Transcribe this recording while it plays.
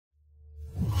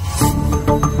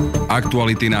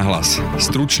Aktuality na hlas.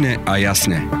 Stručne a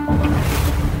jasne.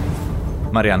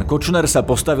 Marian Kočner sa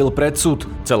postavil pred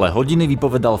súd. Celé hodiny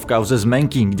vypovedal v kauze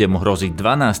zmenky, kde mu hrozí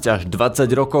 12 až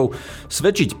 20 rokov.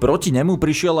 Svedčiť proti nemu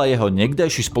prišiel aj jeho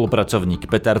niekdajší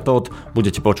spolupracovník Tóth.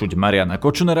 Budete počuť Mariana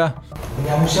Kočnera.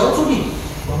 Mňa musia odsúdiť.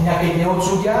 Mňa keď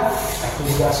neodsúdia, tak to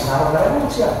bude asi národná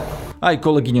revolúcia. Aj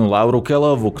kolegyňu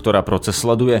Kellöovú, ktorá proces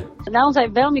sleduje.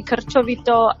 Naozaj veľmi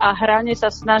krčovito a hrane sa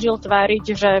snažil tváriť,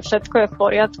 že všetko je v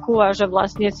poriadku a že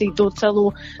vlastne si tú celú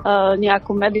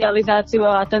nejakú medializáciu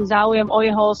a ten záujem o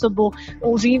jeho osobu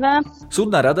užíva.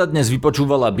 Súdna rada dnes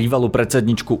vypočúvala bývalú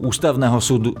predsedničku Ústavného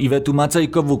súdu Ivettu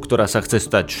Macejkovú, ktorá sa chce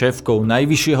stať šéfkou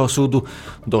Najvyššieho súdu.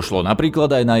 Došlo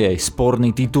napríklad aj na jej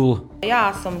sporný titul.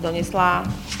 Ja som donesla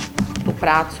tú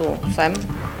prácu sem,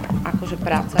 akože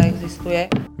práca existuje.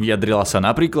 Vyjadrila sa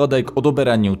napríklad aj k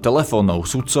odoberaniu telefónov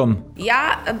sudcom.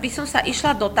 Ja by som sa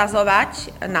išla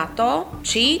dotazovať na to,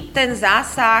 či ten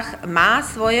zásah má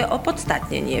svoje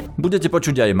opodstatnenie. Budete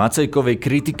počuť aj Macejkovej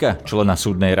kritika, člena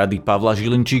súdnej rady Pavla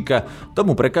Žilinčíka.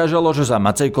 Tomu prekážalo, že za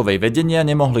Macejkovej vedenia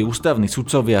nemohli ústavní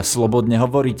sudcovia slobodne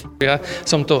hovoriť. Ja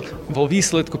som to vo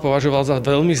výsledku považoval za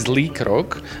veľmi zlý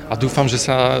krok a dúfam, že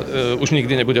sa už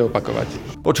nikdy nebude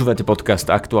opakovať. Počúvate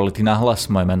podcast Aktuality na hlas,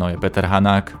 moje meno je Peter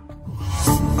Hanák.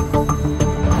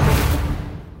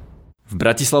 V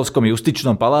Bratislavskom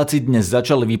justičnom paláci dnes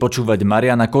začali vypočúvať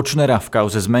Mariana Kočnera v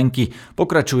kauze zmenky.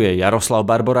 Pokračuje Jaroslav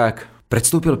Barborák.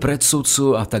 Predstúpil pred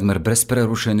sudcu a takmer bez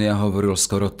prerušenia hovoril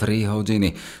skoro 3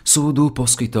 hodiny. Súdu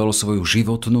poskytol svoju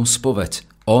životnú spoveď.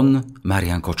 On,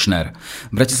 Marian Kočner.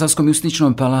 V Bratislavskom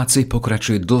justičnom paláci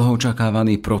pokračuje dlho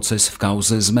očakávaný proces v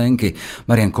kauze zmenky.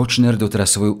 Marian Kočner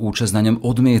doteraz svoju účasť na ňom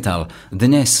odmietal.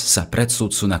 Dnes sa pred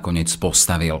sudcu nakoniec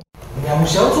postavil. Mňa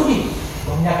musia odsúdiť.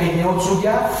 Mňa keď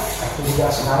neodsúdia, tak to bude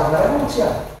asi národná revolúcia.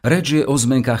 Reč je o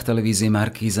zmenkách televízie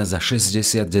Markíza za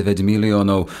 69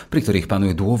 miliónov, pri ktorých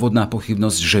panuje dôvodná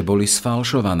pochybnosť, že boli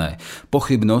sfalšované.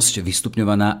 Pochybnosť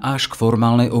vystupňovaná až k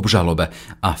formálnej obžalobe.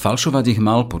 A falšovať ich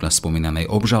mal podľa spomínanej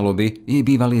obžaloby jej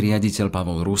bývalý riaditeľ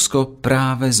Pavol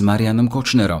práve s Marianom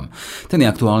Kočnerom. Ten je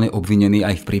aktuálne obvinený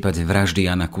aj v prípade vraždy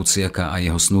Jana Kuciaka a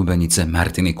jeho snúbenice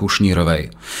Martiny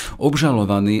Kušnírovej.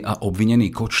 Obžalovaný a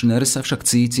obvinený Kočner sa však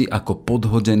cíti ako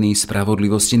podhodený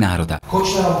spravodlivosti národa.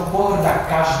 Kočnerom pohŕda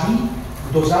každý,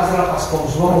 kto zazrel aspoň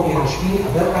zlomok jeho špiny a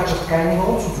veľká časť krajiny ho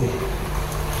odsudzuje.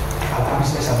 Ale aby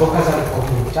sme sa dokázali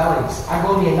pohnúť ďalej z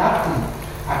agónie nad tým,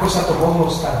 ako sa to mohlo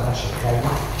stať v našej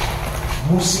krajine,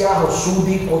 musia ho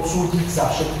súdy odsúdiť za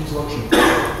všetky zločiny.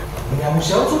 Mňa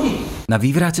musia odsúdiť. Na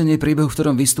vyvrátenie príbehu, v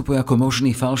ktorom vystupuje ako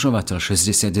možný falšovateľ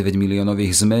 69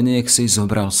 miliónových zmeniek, si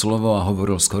zobral slovo a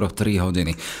hovoril skoro 3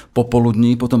 hodiny.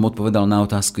 Popoludní potom odpovedal na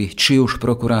otázky či už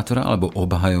prokurátora alebo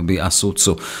obhajoby a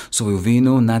sudcu. Svoju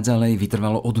vínu naďalej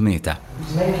vytrvalo odmieta.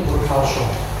 Zmenky boli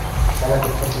falšované. Tak ako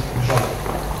tvrdí obžaloba.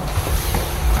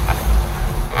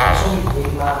 Som ich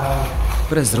nevymáhal.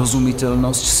 Pre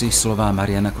zrozumiteľnosť si slová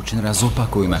Mariana Kočnera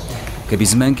zopakujme. Keby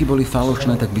zmenky boli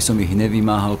falošné, tak by som ich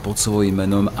nevymáhal pod svojím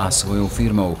menom a svojou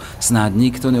firmou. Snáď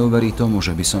nikto neuverí tomu,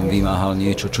 že by som vymáhal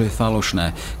niečo, čo je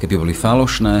falošné. Keby boli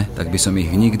falošné, tak by som ich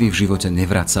nikdy v živote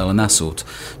nevracal na súd.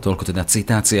 Toľko teda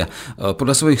citácia.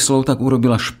 Podľa svojich slov tak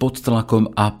urobil až pod tlakom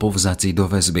a po vzatí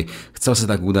do väzby. Chcel sa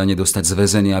tak údajne dostať z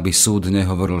väzenia, aby súd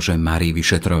nehovoril, že marí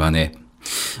vyšetrovanie.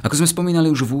 Ako sme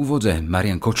spomínali už v úvode,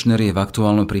 Marian Kočner je v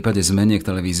aktuálnom prípade zmeniek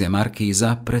televízie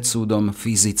Markíza pred súdom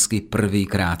fyzicky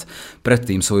prvýkrát.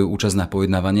 Predtým svoju účasť na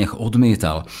pojednávaniach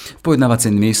odmietal. V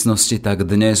pojednávacej miestnosti tak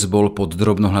dnes bol pod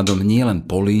drobnohľadom nielen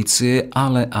polície,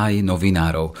 ale aj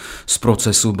novinárov. Z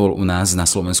procesu bol u nás na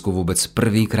Slovensku vôbec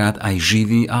prvýkrát aj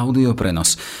živý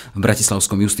audioprenos. V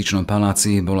Bratislavskom justičnom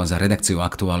paláci bola za redakciu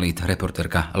aktualít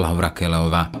reportérka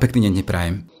Kellöová. Pekný deň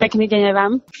neprajem. Pekný deň aj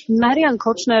vám. Marian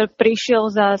Kočner prišiel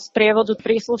za sprievodu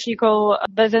príslušníkov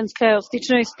väzenskej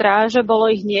styčnej stráže, bolo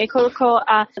ich niekoľko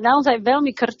a naozaj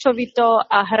veľmi krčovito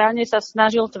a hrane sa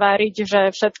snažil tváriť, že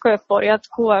všetko je v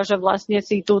poriadku a že vlastne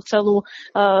si tú celú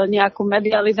nejakú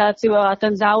medializáciu a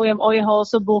ten záujem o jeho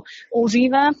osobu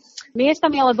užíva.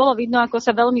 Miestami ale bolo vidno, ako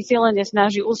sa veľmi silene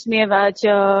snaží usmievať,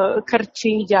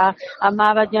 krčiť a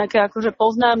mávať nejaké akože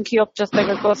poznámky, občas tak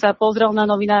ako sa pozrel na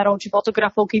novinárov či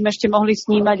fotografov, kým ešte mohli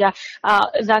snímať a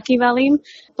zakýval im.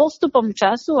 Postupom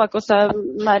času, ako sa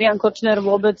Marian Kočner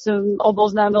vôbec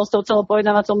oboznámil s tou celou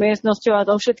pojednávacou miestnosťou a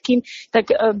to všetkým,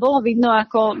 tak bolo vidno,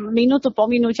 ako minútu po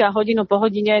minúte a hodinu po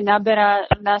hodine naberá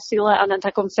na sile a na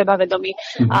takom sebavedomí.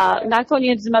 A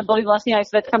nakoniec sme boli vlastne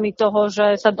aj svedkami toho,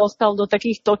 že sa dostal do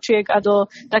takých točiek, tlačoviek a do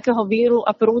takého víru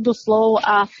a prúdu slov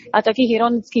a takých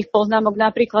ironických poznámok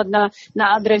napríklad na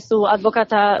adresu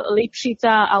advokáta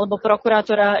Lipšica alebo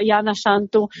prokurátora Jana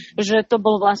Šantu, že to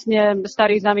bol vlastne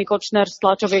starý známy Kočner z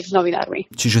tlačoviek s novinármi.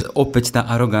 Čiže opäť tá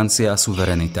arogancia a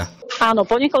suverenita. Áno,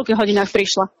 po niekoľkých hodinách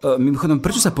prišla. Mimochodom,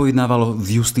 prečo sa pojednávalo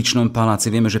v justičnom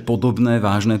paláci? Vieme, že podobné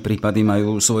vážne prípady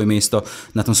majú svoje miesto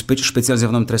na tom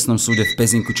špecializovanom trestnom súde v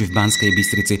Pezinku či v Banskej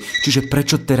Bystrici. Čiže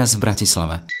prečo teraz v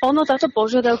Bratislave? Táto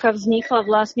požiadavka vznikla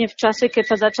vlastne v čase, keď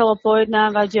sa začalo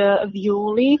pojednávať v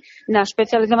júli na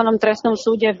špecializovanom trestnom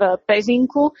súde v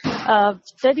Pezinku.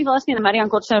 Vtedy vlastne Marian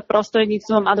Kočner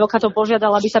prostredníctvom advokátov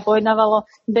požiadal, aby sa pojednávalo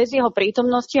bez jeho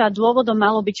prítomnosti a dôvodom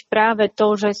malo byť práve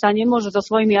to, že sa nemôže so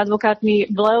svojimi advokátmi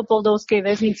v Leopoldovskej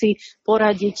väznici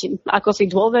poradiť ako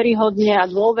si dôveryhodne a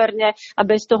dôverne a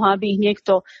bez toho, aby ich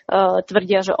niekto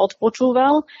tvrdia, že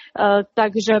odpočúval.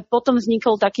 Takže potom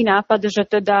vznikol taký nápad, že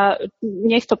teda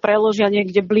nech to preložia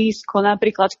niekde blízko,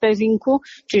 napríklad v Pezinku,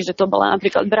 čiže to bola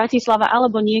napríklad Bratislava,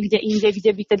 alebo niekde inde,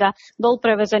 kde by teda bol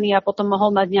prevezený a potom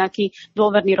mohol mať nejaký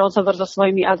dôverný rozhovor so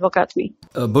svojimi advokátmi.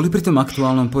 Boli pri tom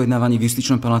aktuálnom pojednávaní v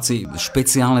justičnom paláci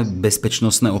špeciálne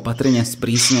bezpečnostné opatrenia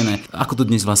sprísnené? Ako to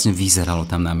dnes vlastne vyzeralo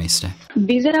tam na mieste?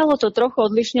 Vyzeralo to trochu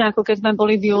odlišne, ako keď sme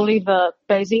boli v júli v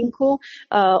Pezinku.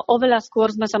 Oveľa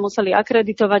skôr sme sa museli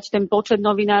akreditovať, ten počet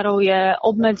novinárov je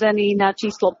obmedzený na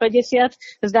číslo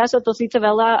 50. Zdá sa to síce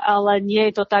veľa, ale nie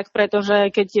je to tak,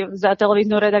 pretože keď za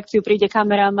televíznu redakciu príde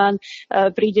kameraman,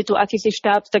 príde tu akýsi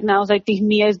štáb, tak naozaj tých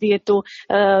miest je tu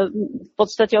v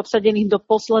podstate obsadených do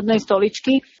poslednej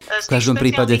stoličky. V každom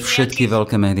prípade všetky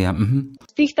veľké médiá.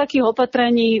 Z tých takých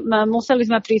opatrení museli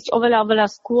sme prísť oveľa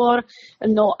skôr.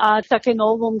 No a také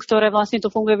novum, ktoré vlastne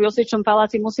tu funguje v justičnom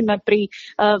paláci, musíme pri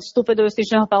vstupe do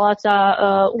justičného paláca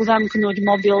uzamknúť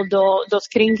mobil do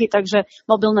skrinky, takže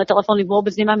mobilné telefóny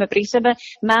vôbec nemáme pri sebe.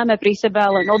 Máme pri sebe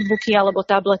ale notebooky alebo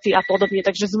tablety a podobne,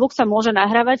 takže zvuk sa môže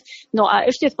nahrávať. No a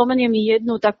ešte spomeniem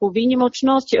jednu takú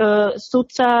výnimočnosť.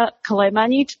 Sudca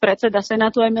Klemanič, predseda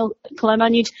Senátu Emil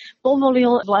Klemanič,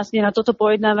 povolil vlastne na toto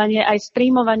pojednávanie aj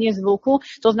streamovanie zvuku.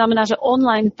 To znamená, že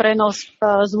online prenos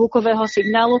zvukového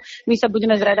signálu. My sa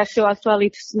budeme s redakciou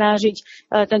Aktualít snažiť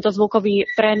tento zvukový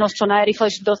prenos čo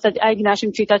najrýchlejšie dostať aj k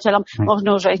našim čitateľom,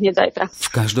 možno už aj hneď zajtra. V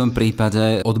každom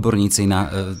prípade odborníci na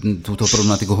túto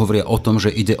problematiku hovoria o tom,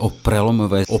 že ide o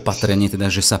prelomové opatrenie,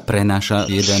 teda že sa prenáša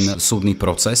jeden súdny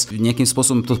proces. Nejakým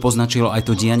spôsobom to poznačilo aj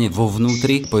to dianie vo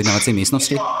vnútri pojednávacej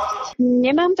miestnosti?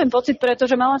 Nemám ten pocit,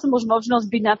 pretože mala som už možnosť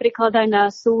byť napríklad aj na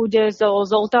súde so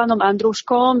Zoltánom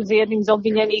Andruškom, s jedným z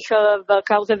obvinených v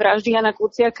kauze vraždy Jana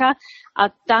Kuciaka. A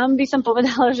tam by som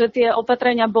povedala, že tie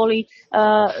opatrenia boli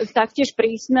taktiež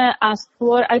prísne a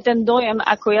skôr aj ten dojem,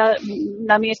 ako ja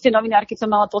na mieste novinárky som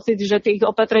mala pocit, že tých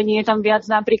opatrení je tam viac.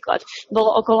 Napríklad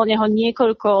bolo okolo neho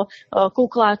niekoľko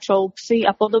kukláčov, psy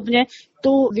a podobne. Tu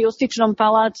v justičnom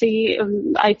paláci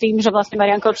aj tým, že vlastne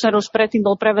Marian Kočner už predtým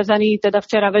bol prevezený, teda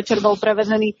včera večer bol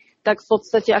prevezený, tak v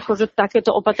podstate akože takéto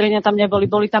opatrenia tam neboli.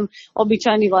 Boli tam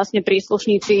obyčajní vlastne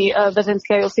príslušníci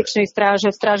väzenskej a justičnej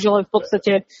stráže. Strážilo v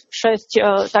podstate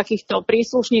 6 takýchto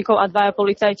príslušníkov a 2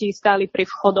 policajti stáli pri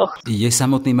vchodoch. Je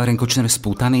samotný Marian Kočner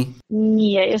spútaný?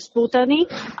 Nie je spútaný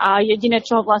a jediné,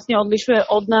 čo ho vlastne odlišuje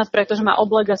od nás, pretože má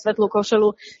oblek a svetlú košelu,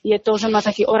 je to, že má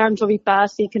taký oranžový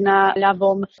pásik na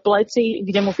ľavom pleci,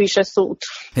 kde mu píše súd.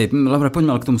 Hej, Laura,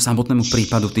 poďme ale k tomu samotnému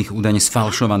prípadu tých údajne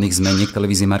sfalšovaných zmeniek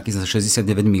televízie Marky za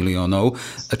 69 miliónov.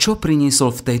 Čo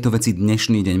priniesol v tejto veci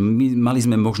dnešný deň? My mali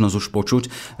sme možnosť už počuť,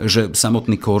 že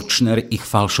samotný Kočner ich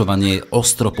falšovanie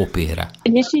ostro popiera.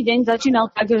 Dnešný deň začínal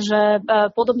tak, že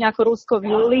podobne ako Rusko v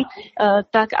júli,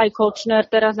 tak aj Kočner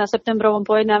teraz na septembrovom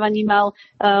pojednávaní mal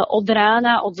od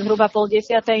rána, od zhruba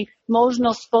 9:30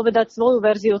 možnosť povedať svoju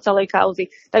verziu celej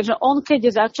kauzy. Takže on, keď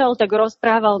začal, tak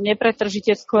rozprával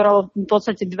nepretržite skoro v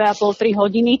podstate 2,5-3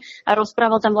 hodiny a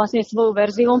rozprával tam vlastne svoju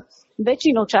verziu.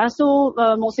 Väčšinu času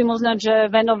musím uznať, že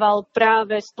venoval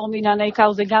práve spomínanej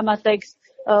kauze Gamatex,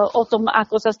 o tom,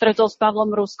 ako sa stretol s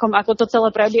Pavlom Ruskom, ako to celé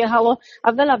prebiehalo a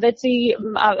veľa vecí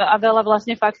a veľa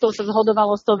vlastne faktov sa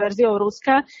zhodovalo s tou verziou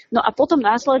Ruska. No a potom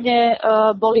následne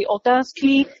boli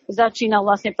otázky, začínal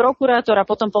vlastne prokurátor a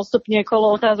potom postupne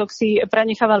kolo otázok si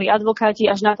prenechávali advokáti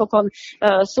až napokon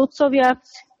sudcovia.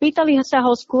 Pýtali sa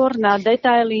ho skôr na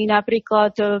detaily,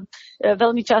 napríklad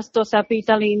veľmi často sa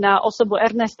pýtali na osobu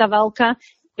Ernesta Valka,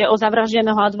 o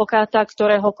zavraždeného advokáta,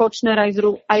 ktorého Kočner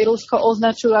aj Rusko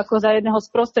označujú ako za jedného z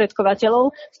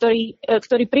sprostredkovateľov,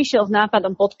 ktorý prišiel s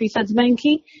nápadom podpísať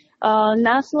zmenky.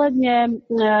 Následne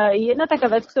jedna taká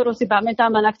vec, ktorú si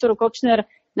pamätám a na ktorú Kočner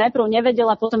najprv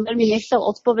nevedel a potom veľmi nechcel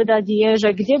odpovedať, je, že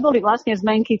kde boli vlastne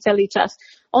zmenky celý čas.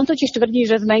 On totiž tvrdí,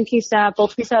 že zmenky sa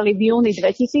podpísali v júni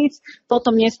 2000,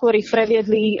 potom neskôr ich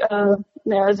previedli,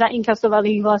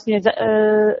 zainkasovali ich vlastne,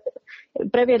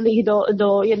 previedli ich do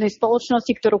jednej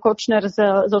spoločnosti, ktorú Kočner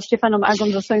so Štefanom Agom,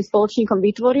 so svojím spoločníkom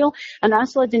vytvoril a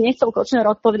následne nechcel Kočner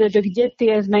odpovedať, že kde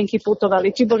tie zmenky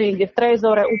putovali, či boli niekde v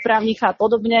trezore, u právnika a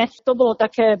podobne. To bolo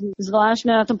také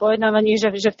zvláštne na tom pojednávaní,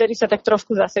 že vtedy sa tak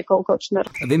trošku zasekol Kočner.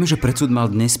 Vieme, že pred súd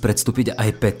mal dnes predstúpiť aj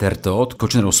Peter Tóth,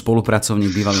 Kočnerov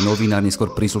spolupracovník, bývalý novinár,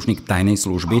 neskôr príslušník tajnej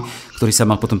služby, ktorý sa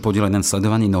mal potom podieľať na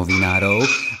sledovaní novinárov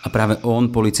a práve on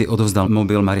polícii odovzdal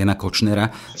mobil Mariana Kočnera.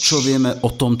 Čo vieme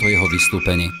o tomto jeho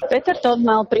vystúpení? Peter Tóth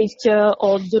mal prísť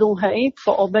o 2:00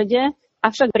 po obede,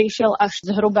 avšak prišiel až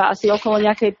zhruba asi okolo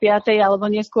nejakej 5:00 alebo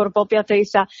neskôr po 5:00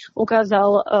 sa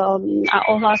ukázal a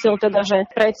ohlásil teda, že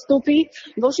predstúpi.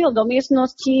 Vošiel do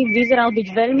miestnosti, vyzeral byť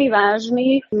veľmi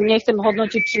vážny. Nechcem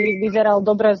hodnotiť, či vyzeral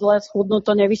dobre, zle,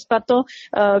 schudnuto, nevyspato.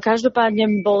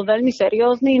 Každopádne bol veľmi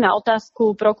seriózny. Na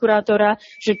otázku prokurátora,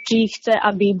 že či chce,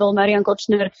 aby bol Marian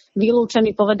Kočner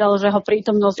vylúčený, povedal, že ho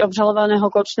prítomnosť obžalovaného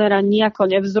Kočnera nijako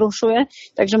nevzrušuje,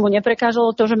 takže mu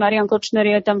neprekážalo to, že Marian Kočner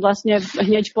je tam vlastne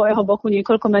hneď po jeho boku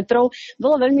niekoľko metrov.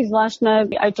 Bolo veľmi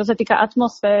zvláštne, aj čo sa týka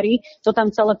atmosféry, to tam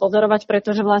celé pozorovať,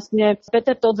 pretože vlastne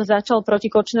Peter Tóth začal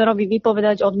proti Kočnerovi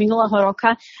vypovedať od minulého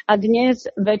roka a dnes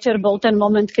večer bol ten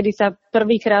moment, kedy sa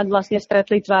prvýkrát vlastne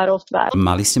stretli tvárou v tvár.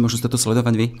 Mali ste možnosť toto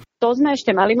sledovať vy? To sme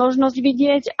ešte mali možnosť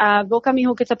vidieť a v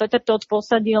okamihu, keď sa Peter Tóth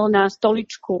posadil na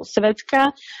stoličku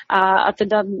svedka a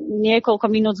teda niekoľko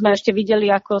minút sme ešte videli,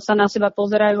 ako sa na seba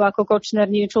pozerajú, ako Kočner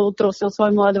niečo utrusil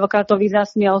svojmu advokátovi,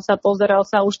 zasmial sa, pozeral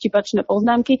sa, uštipačné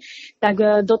poznámky,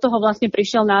 tak do toho vlastne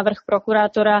prišiel návrh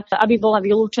prokurátora, aby bola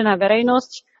vylúčená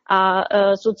verejnosť a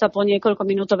sudca po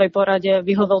niekoľkominútovej porade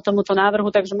vyhovel tomuto návrhu,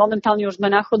 takže momentálne už sme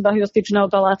na chodbách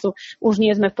Justičného palácu, už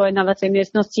nie sme v pojednávacej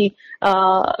miestnosti.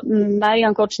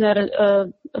 Marian Kočner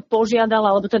požiadal,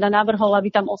 alebo teda navrhol,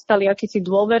 aby tam ostali akísi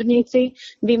dôverníci,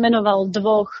 vymenoval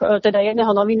teda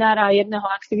jedného novinára a jedného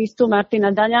aktivistu,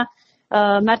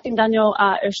 Martin Daňov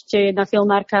a ešte jedna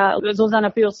filmárka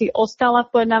Zuzana Piusi ostala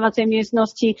v pojednávacej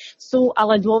miestnosti, sú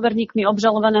ale dôverníkmi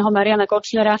obžalovaného Mariana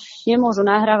Kočnera, nemôžu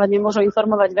nahrávať, nemôžu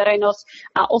informovať verejnosť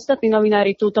a ostatní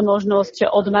novinári túto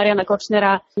možnosť od Mariana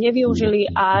Kočnera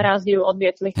nevyužili a rázne ju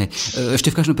odmietli.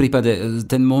 Ešte v každom prípade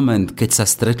ten moment, keď sa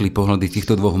stretli pohľady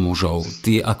týchto dvoch mužov,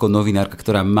 ty ako novinárka,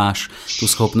 ktorá máš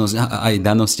tú schopnosť aj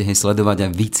danosti sledovať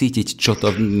a vycítiť, čo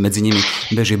to medzi nimi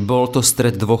beží, bol to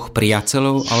stret dvoch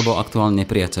priateľov alebo aktuálne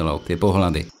nepriateľov, tie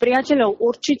pohľady? Priateľov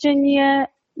určite nie.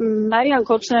 Marian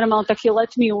Kočner mal taký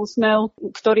letmý úsmev,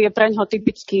 ktorý je preňho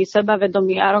typický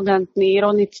sebavedomý, arogantný,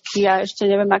 ironický a ešte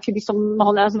neviem, aký by som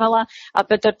ho nazvala. A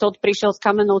Peter Tóth prišiel s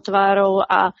kamennou tvárou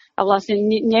a vlastne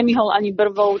nemihol ani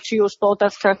brvou, či už po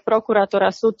otázkach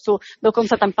prokurátora, sudcu.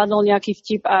 Dokonca tam padol nejaký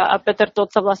vtip a Peter Tóth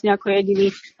sa vlastne ako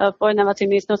jediný v pojednávacej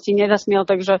miestnosti nezasmiel,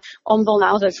 takže on bol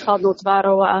naozaj s chladnou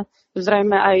tvárou a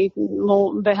zrejme aj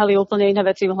mu behali úplne iné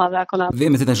veci v hlave ako nám.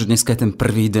 Vieme teda, že dneska je ten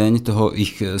prvý deň toho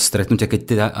ich stretnutia, keď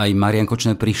teda aj Marian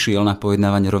Kočner prišiel na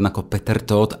pojednávanie, rovnako Peter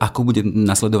Tóth. Ako bude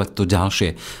nasledovať to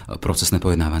ďalšie procesné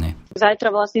pojednávanie?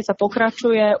 Zajtra vlastne sa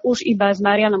pokračuje už iba s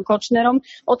Marianom Kočnerom.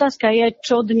 Otázka je,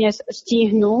 čo dnes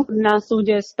stihnú na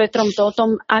súde s Petrom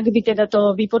Tóthom. Ak by teda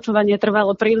to vypočúvanie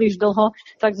trvalo príliš dlho,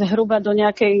 tak zhruba do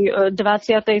nejakej 20.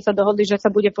 sa dohodli, že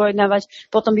sa bude pojednávať.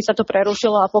 Potom by sa to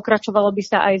prerušilo a pokračovalo by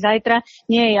sa aj zajtra.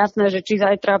 Nie je jasné, že či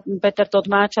zajtra Peter Tóth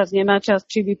má čas, nemá čas,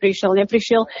 či by prišiel,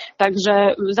 neprišiel.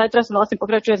 Takže zajtra sa vlastne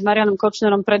pokračuje s Marianom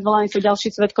Kočnerom. Predvolaní sú ďalší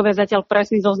svedkovia. Zatiaľ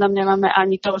presný zoznam nemáme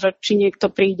ani to, že či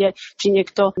niekto príde, či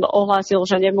niekto ohlásil,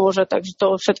 že nemôže. Takže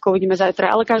to všetko uvidíme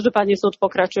zajtra. Ale každopádne súd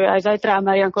pokračuje aj zajtra a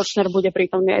Marian Kočner bude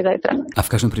prítomný aj zajtra. A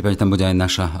v každom prípade tam bude aj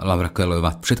naša Laura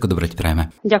Kellöová. Všetko dobre ti prajeme.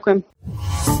 Ďakujem.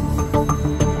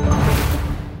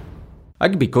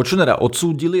 Ak by Kočnera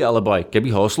odsúdili, alebo aj keby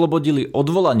ho oslobodili,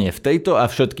 odvolanie v tejto a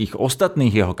všetkých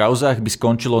ostatných jeho kauzách by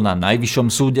skončilo na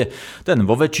Najvyššom súde. Ten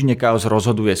vo väčšine kauz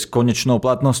rozhoduje s konečnou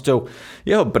platnosťou.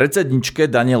 Jeho predsedničke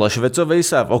Daniele Švecovej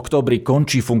sa v októbri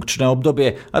končí funkčné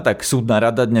obdobie a tak Súdna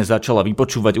rada dnes začala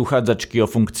vypočúvať uchádzačky o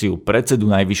funkciu predsedu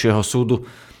Najvyššieho súdu.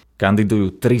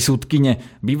 Kandidujú 3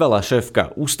 súdkyne, bývalá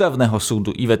šéfka Ústavného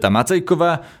súdu Ivetta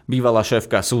Macejková, bývalá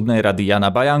šéfka Súdnej rady Jana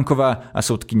Bajánková a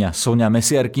súdkyňa Soňa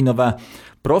Mesiarkinová.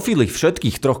 Profily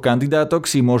všetkých 3 kandidátok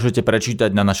si môžete prečítať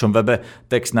na našom webe.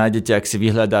 Text nájdete, ak si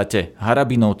vyhľadáte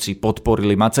Harabinovci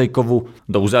podporili Macejkovú.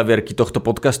 Do uzávierky tohto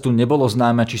podcastu nebolo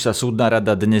známe, či sa Súdna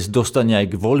rada dnes dostane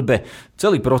aj k voľbe.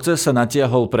 Celý proces sa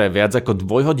natiahol pre viac ako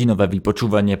 2-hodinové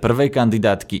vypočúvanie prvej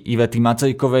kandidátky Ivety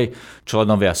Macejkovej.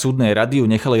 Členovia Súdnej rady ju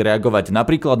nechali reagovať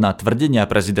napríklad na tvrdenia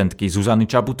prezidentky Zuzany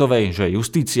Čaputovej, že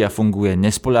justícia funguje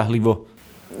nespoľahlivo.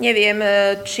 Neviem,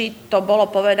 či to bolo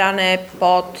povedané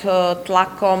pod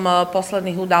tlakom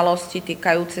posledných udalostí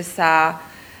týkajúce sa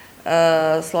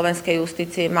slovenskej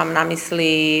justície, mám na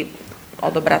mysli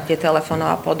odobratie telefónov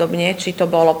a podobne, či to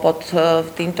bolo pod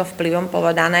týmto vplyvom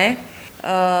povedané.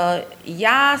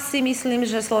 Ja si myslím,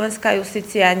 že slovenská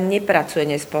justícia nepracuje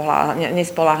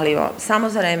nespoľahlivo.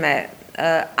 Samozrejme,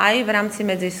 aj v rámci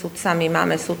medzi sudcami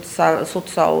máme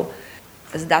sudcov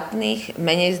zdatných,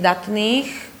 menej zdatných,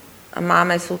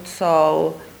 máme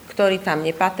sudcov, ktorí tam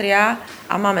nepatria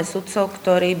a máme sudcov,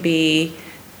 ktorí by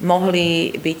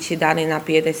mohli byť daní na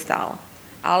piedestál.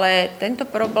 Ale tento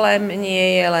problém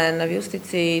nie je len v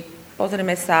justícii.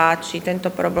 Pozrime sa, či tento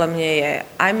problém nie je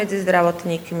aj medzi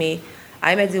zdravotníkmi,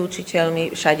 aj medzi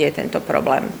učiteľmi. Všade je tento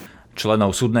problém.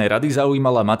 Členov súdnej rady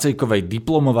zaujímala Macejkovej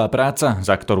diplomová práca,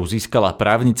 za ktorú získala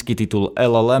právnický titul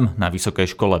LLM na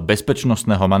Vysokej škole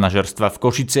bezpečnostného manažerstva v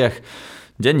Košiciach.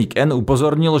 Denník N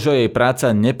upozornil, že jej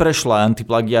práca neprešla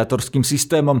antiplagiátorským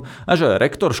systémom a že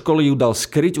rektor školy ju dal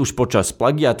skryť už počas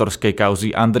plagiátorskej kauzy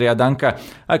Andreja Danka.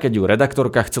 A keď ju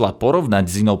redaktorka chcela porovnať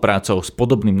s inou prácou s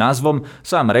podobným názvom,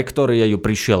 sám rektor jej ju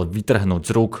prišiel vytrhnúť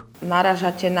z rúk.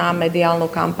 Narážate na mediálnu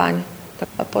kampaň.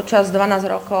 Počas 12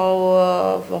 rokov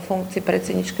vo funkcii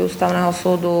predsedničky Ústavného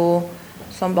súdu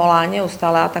som bola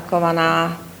neustále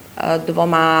atakovaná 2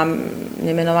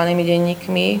 nemenovanými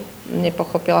denníkmi.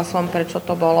 Nepochopila som, prečo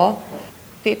to bolo.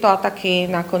 Tieto ataky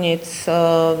nakoniec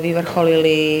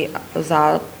vyvrcholili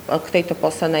k tejto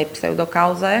poslednej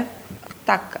pseudokauze.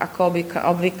 Tak ako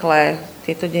obvykle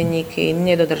tieto denníky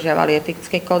nedodržiavali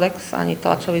etický kodex ani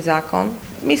tlačový zákon.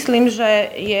 Myslím,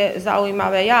 že je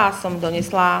zaujímavé, ja som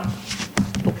donesla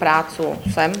tú prácu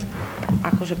sem,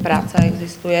 akože práca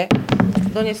existuje.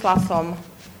 Donesla som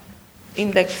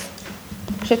index,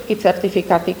 všetky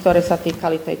certifikáty, ktoré sa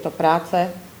týkali tejto práce,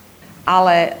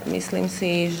 ale myslím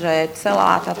si, že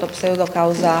celá táto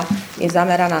pseudokauza je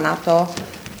zameraná na to,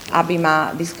 aby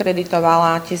ma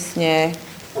diskreditovala tesne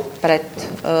pred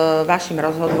vašim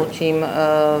rozhodnutím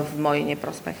v môj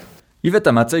neprospech.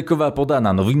 Ivetta Macejková podá na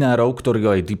novinárov, ktorí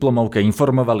o jej diplomovke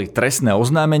informovali, trestné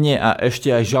oznámenie a ešte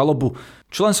aj žalobu.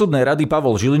 Člen súdnej rady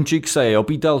Pavol Žilinčík sa jej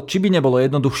opýtal, či by nebolo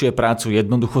jednoduchšie prácu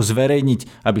jednoducho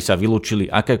zverejniť, aby sa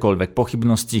vylúčili akékoľvek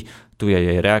pochybnosti. Tu je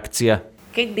jej reakcia.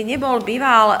 Keď by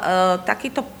býval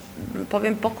takýto,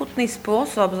 poviem, pokutný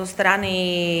spôsob zo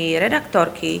strany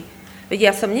redaktorky, veď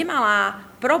ja som nemala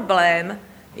problém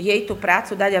jej tú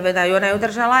prácu dať a ona ju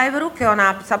držala aj v ruke,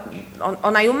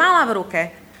 ona ju mala v ruke.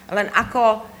 Len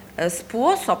ako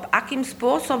spôsob, akým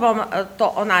spôsobom to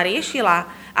ona riešila,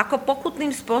 ako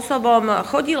pokutným spôsobom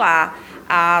chodila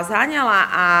a zháňala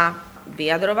a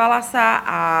vyjadrovala sa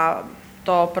a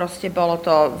to proste bolo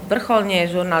to vrcholne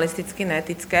žurnalisticky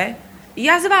neetické.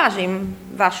 Ja zvážim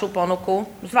vašu ponuku,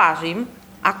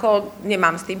 ako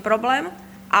nemám s tým problém,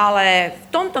 ale v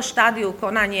tomto štádiu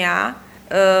konania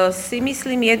si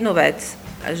myslím jednu vec,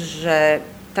 že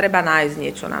treba nájsť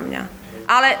niečo na mňa.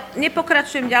 Ale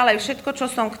nepokračujem ďalej. Všetko,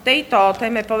 čo som k tejto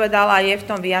téme povedala, je v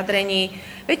tom vyjadrení.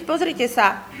 Veď pozrite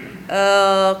sa,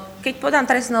 keď podám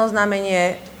trestné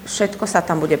oznámenie, všetko sa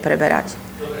tam bude preberať.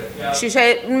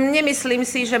 Čiže nemyslím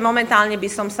si, že momentálne by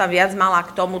som sa viac mala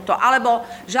k tomuto. Alebo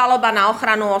žaloba na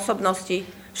ochranu osobnosti.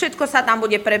 Všetko sa tam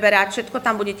bude preberať, všetko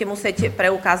tam budete musieť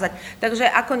preukázať. Takže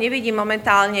ako nevidím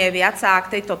momentálne viac sa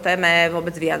k tejto téme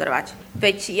vôbec vyjadrovať.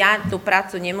 Veď ja tú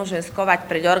prácu nemôžem skovať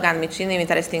pred orgánmi činnými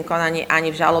trestným konaním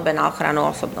ani v žalobe na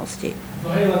ochranu osobnosti.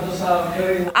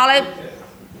 Ale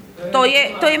to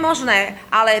je možné,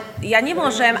 ale ja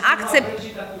nemôžem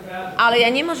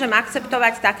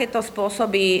akceptovať takéto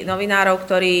spôsoby novinárov,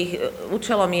 ktorých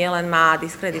účelom je len má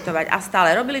diskreditovať. A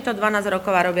stále robili to 12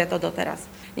 rokov a robia to doteraz.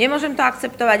 Nemôžem to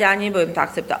akceptovať a nebudem to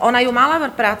akceptovať. Ona ju mala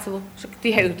v prácu, však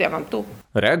ja mám tu.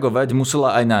 Reagovať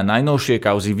musela aj na najnovšie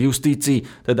kauzy v justícii,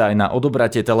 teda aj na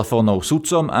odobratie telefónov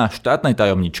sudcom a štátnej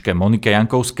tajomničke Monike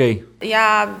Jankovskej.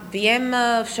 Ja viem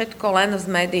všetko len z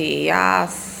médií. Ja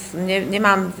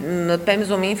nemám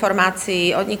pemzum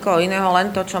informácií od nikoho iného,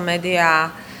 len to, čo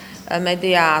médiá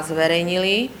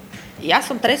zverejnili. Ja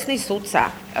som trestný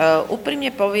sudca.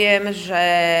 Úprimne poviem, že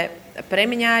pre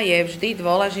mňa je vždy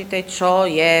dôležité, čo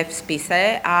je v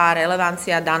spise a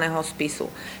relevancia daného spisu.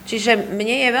 Čiže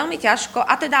mne je veľmi ťažko,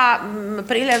 a teda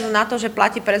prihľadom na to, že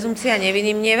platí prezumcia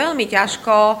neviny, mne je veľmi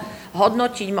ťažko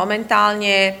hodnotiť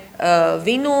momentálne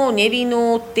vinu,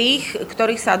 nevinu tých,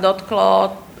 ktorých sa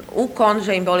dotklo úkon,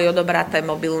 že im boli odobraté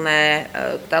mobilné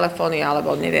telefóny,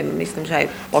 alebo neviem, myslím, že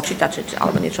aj počítače,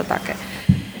 alebo niečo také.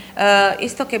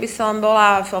 Isto, keby som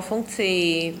bola vo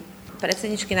funkcii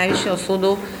predsedničky Najvyššieho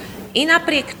súdu, i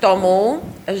napriek tomu,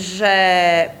 že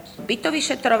by to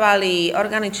vyšetrovali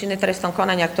orgány činné v trestnom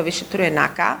konaní, ak to vyšetruje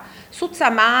NAKA.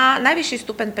 Sudca má najvyšší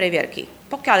stupeň previerky.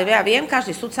 Pokiaľ ja viem,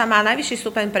 každý sudca má najvyšší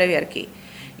stupeň previerky.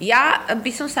 Ja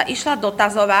by som sa išla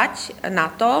dotazovať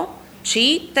na to,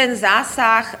 či ten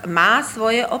zásah má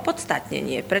svoje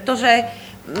opodstatnenie, pretože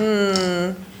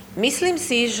myslím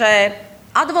si, že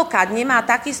advokát nemá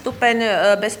taký stupeň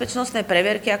bezpečnostnej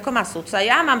previerky, ako má sudca.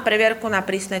 Ja mám previerku na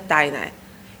prísne tajné.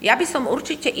 Ja by som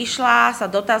určite išla sa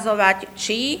dotazovať,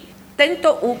 či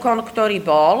tento úkon, ktorý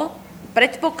bol,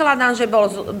 predpokladám,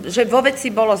 že vo veci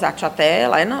bolo začaté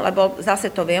len, lebo zase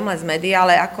to viem len z médií,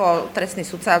 ale ako trestný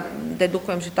sudca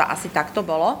dedukujem, že to asi takto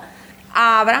bolo.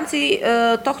 A v rámci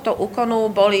tohto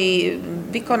úkonu boli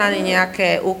vykonané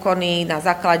nejaké úkony na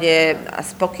základe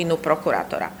spokynu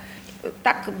prokurátora.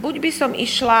 Tak buď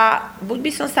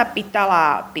by som sa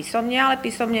pýtala písomne, ale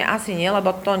písomne asi nie, lebo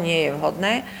to nie je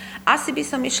vhodné. Asi by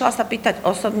som išla sa pýtať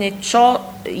osobne, čo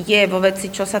je vo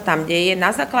veci, čo sa tam deje, na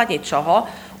základe čoho.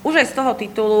 Už aj z toho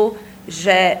titulu,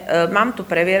 že mám tu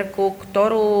previerku,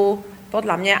 ktorú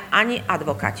podľa mňa ani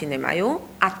advokáti nemajú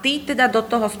a tí teda do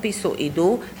toho spisu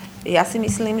idú. Ja si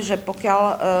myslím, že pokiaľ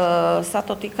sa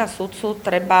to týka sudcu,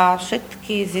 treba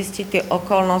všetky zistiť tie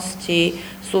okolnosti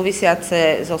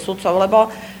súvisiace so sudcom,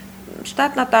 lebo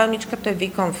štátna tajomnička to je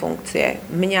výkon funkcie.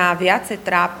 Mňa viacej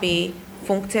trápi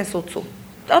funkcia sudcu.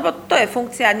 Lebo to je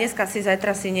funkcia dneska si,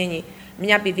 zajtra si není.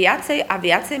 Mňa by viacej a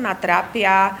viacej ma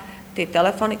trápia tie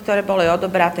telefóny, ktoré boli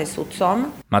odobraté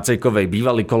sudcom. Macejkovej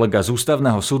bývalý kolega z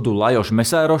ústavného súdu Lajos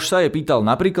Mesároš sa jej pýtal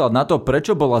napríklad na to,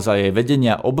 prečo bola za jej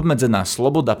vedenia obmedzená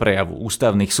sloboda prejavu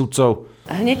ústavných sudcov.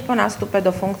 Hneď po nástupe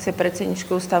do funkcie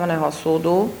predsedničky ústavného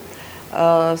súdu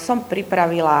som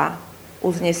pripravila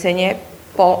uznesenie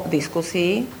po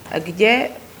diskusii,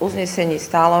 kde uznesení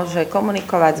stálo, že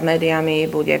komunikovať s médiami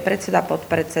bude predseda,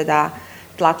 podpredseda,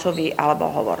 tlačový alebo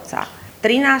hovorca.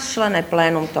 13-členné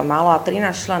plénum to malo a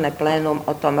 13-členné plénum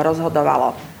o tom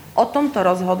rozhodovalo. O tomto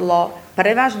rozhodlo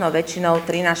prevažnou väčšinou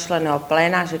 13-členného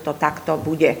pléna, že to takto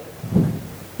bude.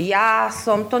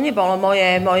 To nebolo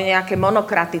moje nejaké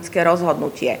monokratické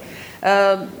rozhodnutie.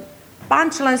 Pán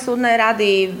člen súdnej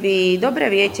rady, vy dobre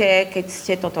viete, keď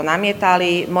ste toto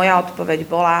namietali, moja odpoveď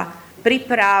bola: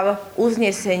 priprav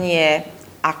uznesenie,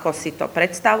 ako si to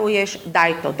predstavuješ,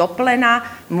 daj to do pléna,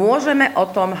 môžeme o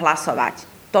tom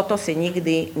hlasovať. Toto si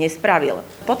nikdy nespravil.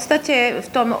 V podstate v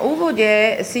tom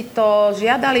úvode si to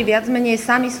žiadali viac menej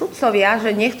sami sudcovia,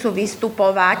 že nechcú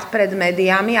vystupovať pred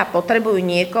médiami a potrebujú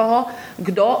niekoho,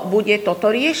 kto bude toto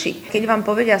riešiť. Keď vám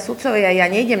povedia sudcovia, ja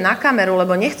nejdem na kameru,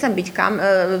 lebo nechcem byť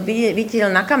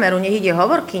viditeľ na kameru, nech ide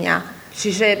hovorkyňa.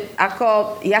 Čiže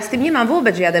ja s tým nemám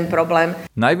vôbec žiaden problém.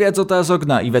 Najviac otázok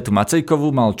na Ivetu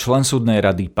Macejkovú mal člen súdnej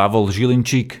rady Pavol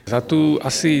Žilinčík. Za tú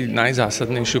asi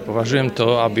najzásadnejšiu považujem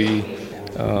to, aby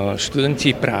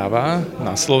študenti práva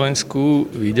na Slovensku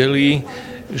videli,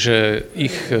 že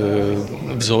ich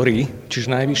vzory,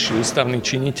 čiže najvyšší ústavní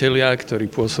činitelia,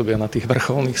 ktorí pôsobia na tých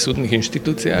vrcholných súdnych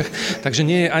inštitúciách, takže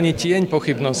nie je ani tieň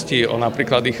pochybnosti o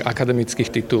napríklad ich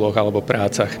akademických tituloch alebo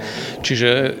prácach.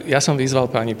 Čiže ja som vyzval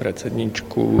pani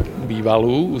predsedničku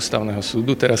bývalú ústavného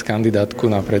súdu, teraz kandidátku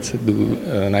na predsedu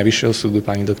Najvyššieho súdu,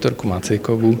 pani doktorku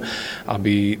Macejkovú,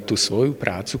 aby tú svoju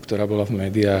prácu, ktorá bola v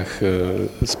médiách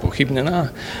spochybnená,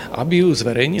 aby ju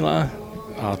zverejnila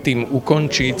a tým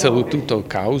ukončí celú túto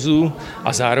kauzu a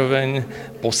zároveň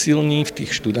posilní v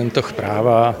tých študentoch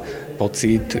práva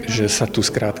pocit, že sa tu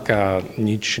skrátka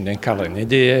nič nekalé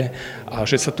nedeje a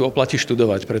že sa tu oplatí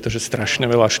študovať, pretože strašne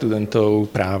veľa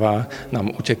študentov práva nám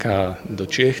uteká do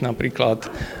Čiech napríklad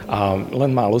a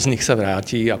len málo z nich sa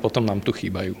vráti a potom nám tu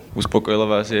chýbajú. Uspokojila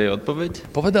vás jej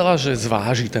odpoveď? Povedala, že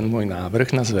zváži ten môj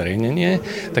návrh na zverejnenie,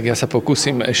 tak ja sa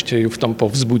pokúsim ešte ju v tom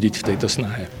povzbudiť v tejto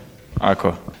snahe.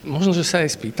 Ako? Možno, že sa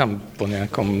aj spýtam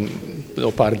o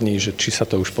pár dní, že či sa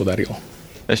to už podarilo.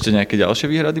 Ešte nejaké ďalšie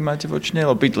výhrady máte voči nej?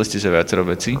 Pýtali ste sa viacero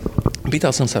vecí? Pýtal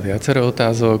som sa viacero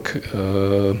otázok,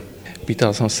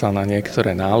 pýtal som sa na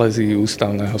niektoré nálezy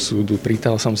ústavného súdu,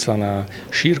 pýtal som sa na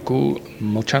šírku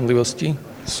mlčanlivosti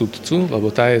sudcu, lebo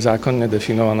tá je zákonne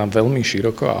definovaná veľmi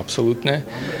široko a absolútne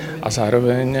a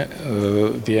zároveň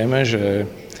vieme, že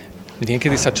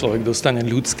niekedy sa človek dostane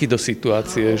ľudsky do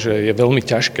situácie, že je veľmi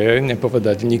ťažké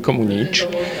nepovedať nikomu nič.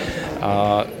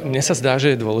 A mne sa zdá,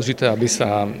 že je dôležité, aby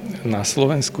sa na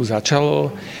Slovensku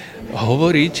začalo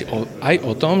hovoriť aj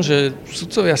o tom, že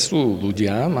sudcovia sú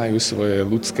ľudia, majú svoje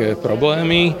ľudské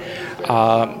problémy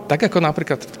a tak ako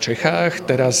napríklad v Čechách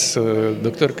teraz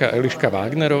doktorka Eliška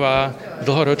Wagnerová,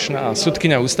 dlhoročná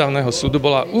sudkyňa ústavného súdu,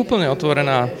 bola úplne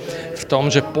otvorená v tom,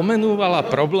 že pomenúvala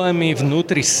problémy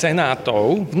vnútri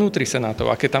senátov,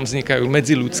 aké tam vznikajú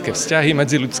medziľudské vzťahy,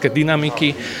 medziľudské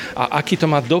dynamiky a aký to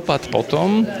má dopad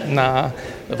potom na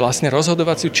vlastne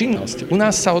rozhodovaciu činnosť. U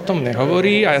nás sa o tom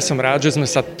nehovorí a ja som rád, že sme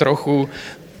sa trochu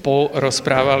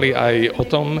porozprávali aj o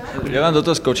tom. Ja vám do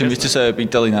toho skočím, vy ste sa aj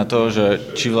pýtali na to,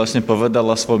 že či vlastne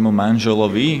povedala svojmu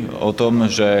manželovi o tom,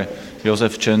 že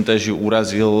Jozef Čentež ju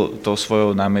urazil to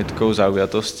svojou námietkou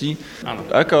zaujatosti. Áno.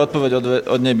 Aká odpoveď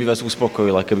od nej by vás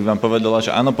uspokojila, keby vám povedala, že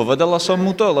áno, povedala som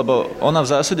mu to, lebo ona v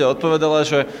zásade odpovedala,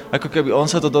 že ako keby on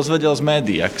sa to dozvedel z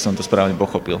médií, ak som to správne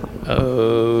pochopil.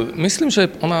 Myslím, že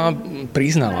ona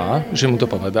priznala, že mu to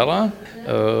povedala.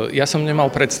 Ja som nemal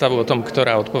predstavu o tom,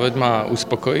 ktorá odpoveď ma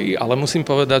uspokojí, ale musím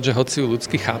povedať, že hoci ju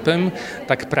ľudsky chápem,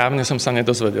 tak právne som sa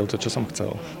nedozvedel to, čo som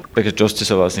chcel. Takže čo ste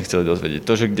sa vlastne chceli dozvedieť?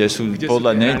 To, že kde sú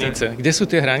podľa nej... Kde sú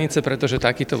tie hranice, pretože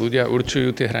takíto ľudia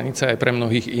určujú tie hranice aj pre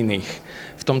mnohých iných.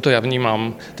 V tomto ja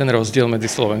vnímam ten rozdiel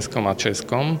medzi Slovenskom a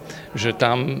Českom, že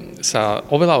tam sa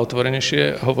oveľa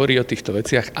otvorenejšie hovorí o týchto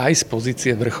veciach aj z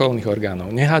pozície vrcholných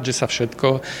orgánov. Nehádže sa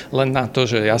všetko len na to,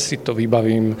 že ja si to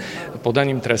vybavím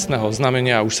podaním trestného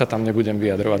oznámenia a už sa tam nebudem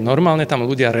vyjadrovať. Normálne tam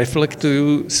ľudia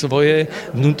reflektujú svoje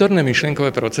vnútorné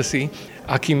myšlienkové procesy,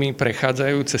 akými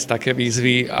prechádzajú cez také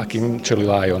výzvy, akým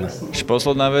čelila aj ona.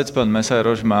 Posledná vec, pán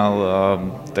Mesároš mal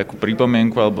takú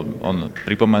pripomienku, alebo on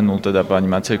pripomenul teda pani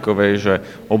Macejkovej, že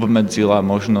obmedzila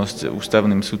možnosť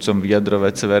ústavným sudcom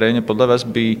vyjadrovať sa verejne. Podľa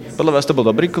vás to bol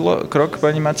dobrý krok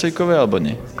pani Macejkovej, alebo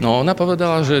nie? No, ona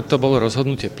povedala, že to bolo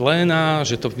rozhodnutie pléna,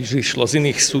 že to vyšlo z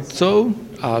iných sudcov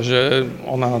a že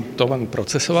ona to len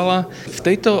procesovala. V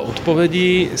tejto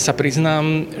odpovedi sa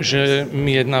priznám, že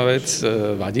mi jedna vec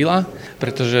vadila,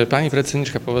 pretože pani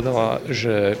predsednička povedala,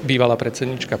 že bývalá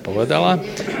predsednička povedala,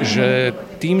 že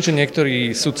tým, že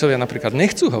niektorí sudcovia napríklad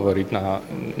nechcú hovoriť na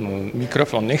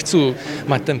mikrofón, nechcú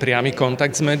mať ten priamy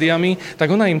kontakt s médiami, tak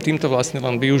ona im týmto vlastne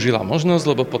len využila možnosť,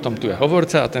 lebo potom tu je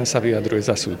hovorca a ten sa vyjadruje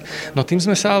za súd. No tým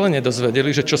sme sa ale nedozvedeli,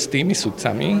 že čo s tými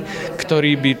sudcami,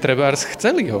 ktorí by trebárs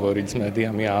chceli hovoriť s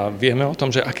médiami a vieme o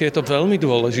tom, že aké je to veľmi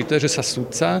dôležité, že sa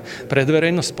sudca pred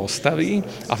verejnosť postaví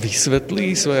a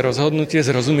vysvetlí svoje rozhodnutie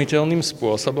zrozumiteľným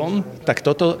spôsobom, tak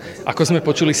toto, ako sme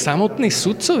počuli, samotní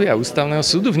sudcovia ústavného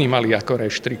súdu vnímali ako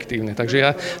reštriktívne. Takže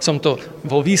ja som to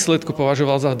vo výsledku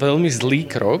považoval za veľmi zlý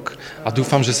krok a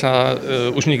dúfam, že sa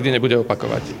už nikdy nebude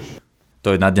opakovať.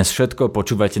 To je na dnes všetko,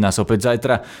 počúvajte nás opäť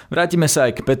zajtra. Vrátime sa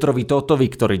aj k Petrovi Tóthovi,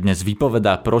 ktorý dnes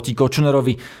vypovedá proti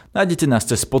Kočnerovi. Nájdete nás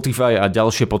cez Spotify a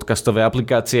ďalšie podcastové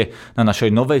aplikácie, na našej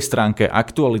novej stránke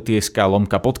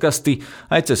aktuality.sk/podcasty,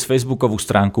 aj cez facebookovú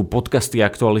stránku podcasty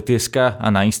Aktuality.sk a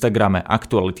na Instagrame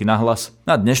Aktuality na hlas.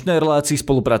 Na dnešnej relácii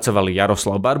spolupracovali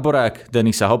Jaroslav Barborák,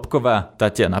 Denisa Hopková,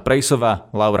 Tatiana Prejsová,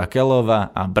 Laura Kellöová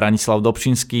a Branislav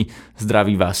Dobšinský.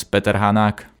 Zdraví vás Peter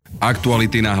Hanák.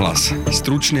 Aktuality na hlas.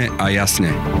 Stručne a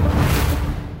jasne.